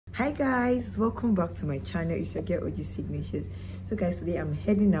Hi guys, welcome back to my channel. It's your girl OG Cignatures. So guys, today I'm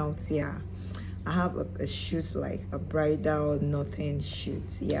heading out here. I have a shoot, like a bridal northern shoot.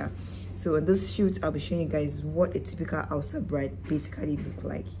 Yeah, so in this shoot I'll be showing you guys what a typical Hausa bride basically look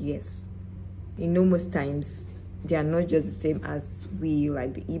like. Yes, you know, most times they are not just the same as we,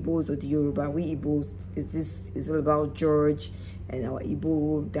 like the Igbos or the Yoruba. We Igbos is all about George and our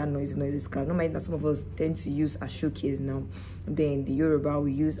Igbo, that noisy scam. No matter that some of us tend to use a showcase now. Then the Yoruba,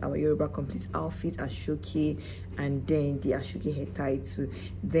 we use our Yoruba complete outfit as showcase, and then the ashoke head tie too.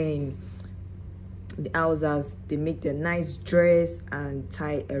 Then the Hausas, they make their nice dress and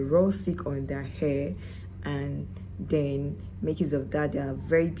tie a raw silk on their hair, and then make use of that their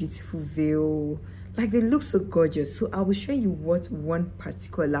very beautiful veil. Like, they look so gorgeous. So I will show you what one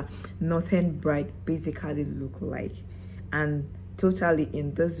particular northern bride basically look like, and totally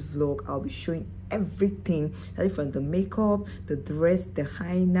in this vlog I'll be showing everything, like from the makeup, the dress, the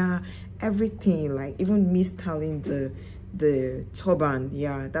henna, everything, like even me styling the turban.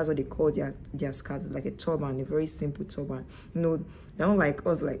 Yeah, that's what they call their scarves, like a turban, a very simple turban. You know, they don't like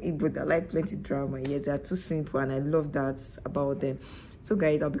us like Igbo that like plenty drama. Yes, they are too simple, and I love that about them. So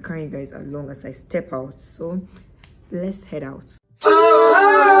guys, I'll be carrying you guys along as I step out. So let's head out.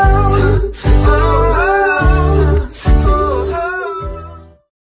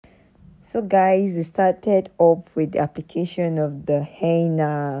 So guys, we started up with the application of the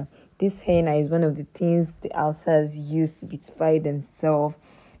henna. This henna is one of the things the Hausas use to beautify themselves.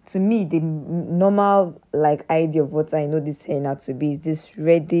 To me, the normal like idea of what I know this henna to be is this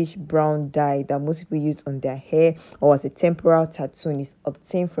reddish brown dye that most people use on their hair or as a temporal tattoo, and is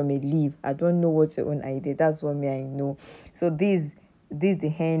obtained from a leaf. I don't know what's your own idea. That's what I know. So this is the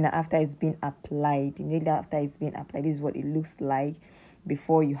henna after it's been applied. Immediately after it's been applied, this is what it looks like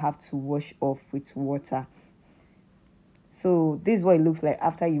before you have to wash off with water. So this is what it looks like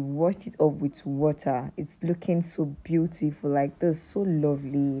after you washed it off with water. It's looking so beautiful, like this, so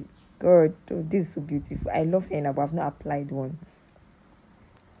lovely. God, oh, this is so beautiful. I love henna, but I've not applied one.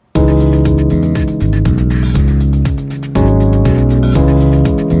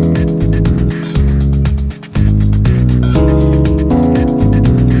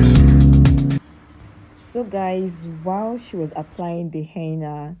 So guys, while she was applying the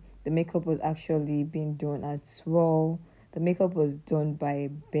henna, the makeup was actually being done as well. The makeup was done by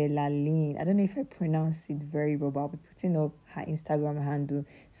Bellaline. I don't know if I pronounced it very well, but I'll be putting up her Instagram handle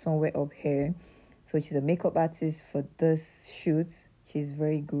somewhere up here. So she's a makeup artist for this shoot. She's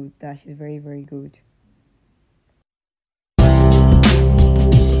very good. She's very, very good.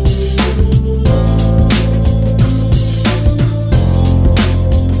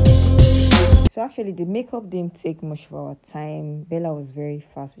 So actually the makeup didn't take much of our time. Bella was very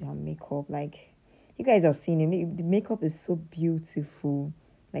fast with her makeup. Like, you guys have seen it, the makeup is so beautiful,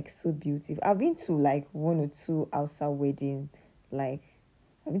 like so beautiful. I've been to like one or two Hausa weddings, and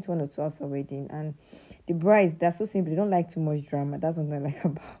the brides, they're so simple. They don't like too much drama. That's what I like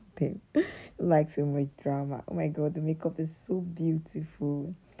about them. They don't like so much drama. Oh my god, the makeup is so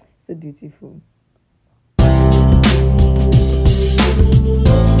beautiful, so beautiful.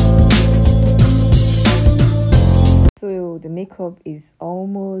 So the makeup is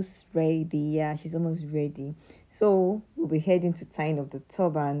almost ready. Yeah, she's almost ready. So we'll be heading to tying of the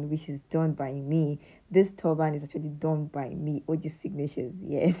turban, which is done by me. This turban is actually done by me, OG Cignatures.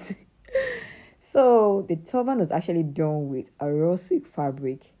 Yes. So the turban was actually done with a raw silk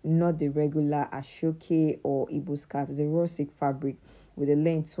fabric, not the regular ashoke or Igbo scarf. It's a raw silk fabric with a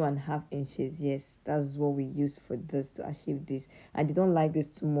length 2.5 inches. Yes, that's what we use for this to achieve this. And they don't like this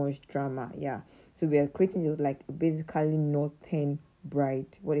too much drama. Yeah. So we are creating just like basically northern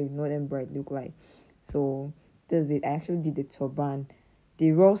bride, what a northern bride look like. So this is it. I actually did the turban,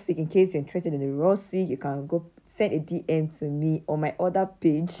 the raw silk. In case you're interested in the raw silk, you can go send a DM to me on my other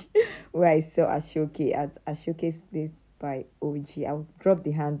page where I sell ashoke at Ashoke's Place by OG. I'll drop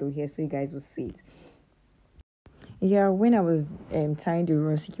the handle here so you guys will see it. Yeah, when I was tying the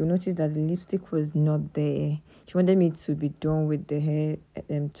raw silk, you'll notice that the lipstick was not there. She wanted me to be done with the hair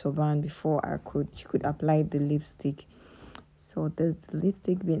turban before she could apply the lipstick. So there's the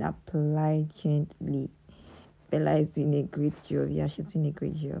lipstick being applied gently. Bella is doing a great job. Yeah, she's doing a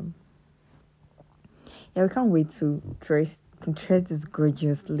great job. Yeah, we can't wait to dress this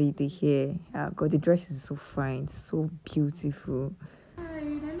gorgeous lady here. God, the dress is so fine, so beautiful. I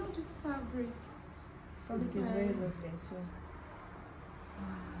love this fabric. Fabric is very lovely. So.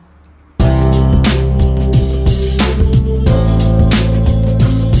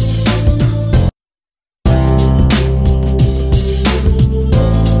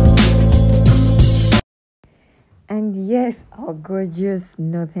 And yes, our gorgeous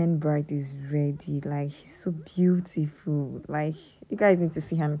northern bride is ready. Like, she's so beautiful. Like, you guys need to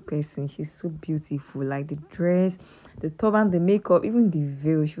see her in person. She's so beautiful. Like, the dress, the turban, the makeup, even the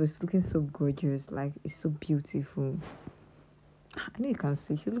veil, she was looking so gorgeous. Like, it's so beautiful. I know you can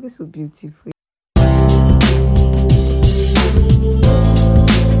see she's looking so beautiful.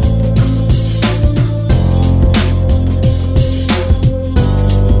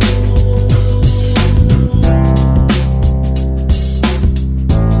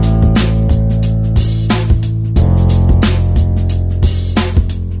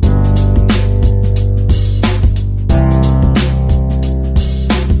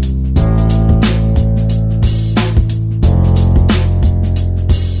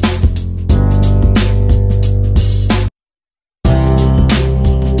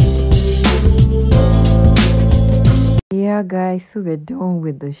 Yeah guys, so we're done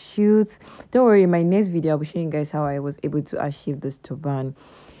with the shoots. Don't worry, in my next video I'll be showing you guys how I was able to achieve this turban.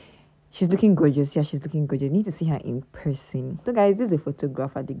 She's looking gorgeous. Yeah, she's looking gorgeous. You need to see her in person. So guys, this is a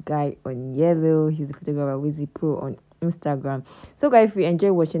photographer, the guy on yellow. He's a photographer, Wizzy Pro on Instagram. So guys, if you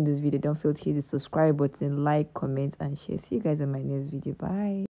enjoy watching this video, don't forget to hit the subscribe button, like, comment and share. See you guys in my next video.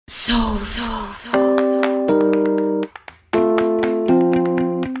 Bye. So